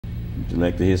Would you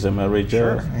like to hear some of Ray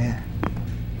Charles? Sure, yeah.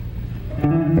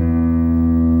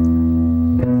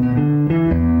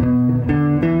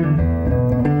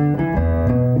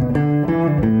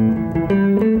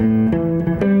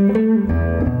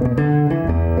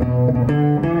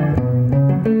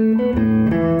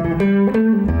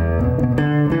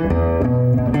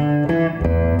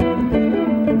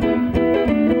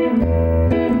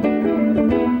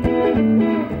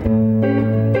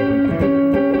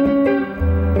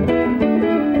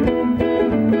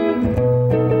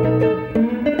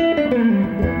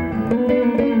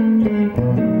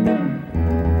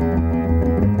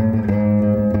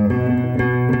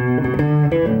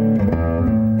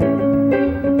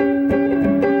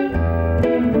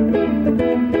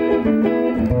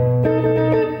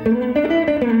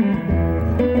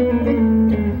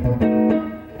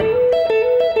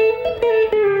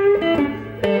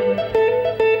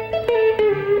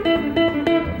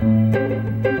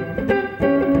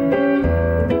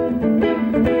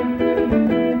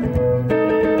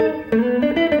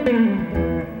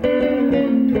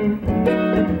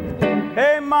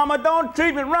 Don't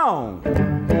treat me wrong.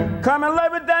 Come and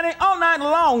love me, Daddy, all night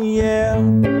long, yeah.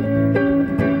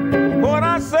 What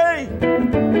I say,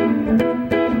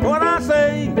 what I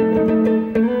say.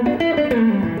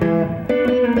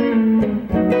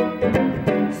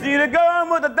 See the girl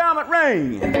with the diamond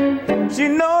ring. She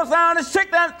knows how to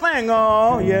shake that thing,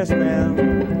 oh, yes,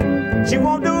 ma'am. She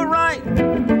won't do it right,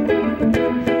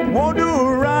 won't do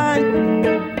it right.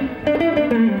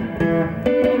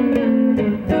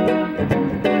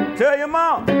 Tell your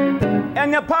mom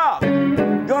and your pop,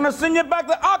 gonna send you back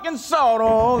to Arkansas,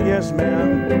 oh yes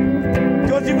ma'am.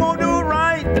 Cause you won't do it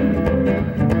right,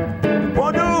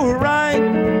 won't do it right.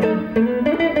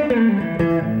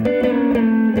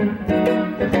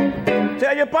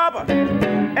 Tell your papa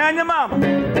and your mama,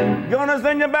 gonna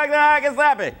send you back to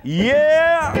Arkansas,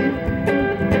 yeah.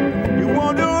 You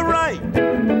won't do it right,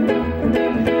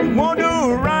 you won't do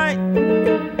it right.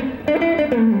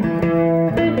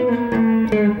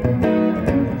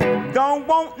 Don't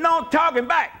want no talking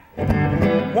back.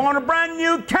 Want a brand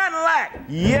new Cadillac.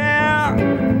 Yeah.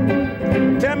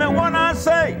 Tell me what I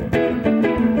say.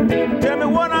 Tell me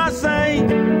what I say.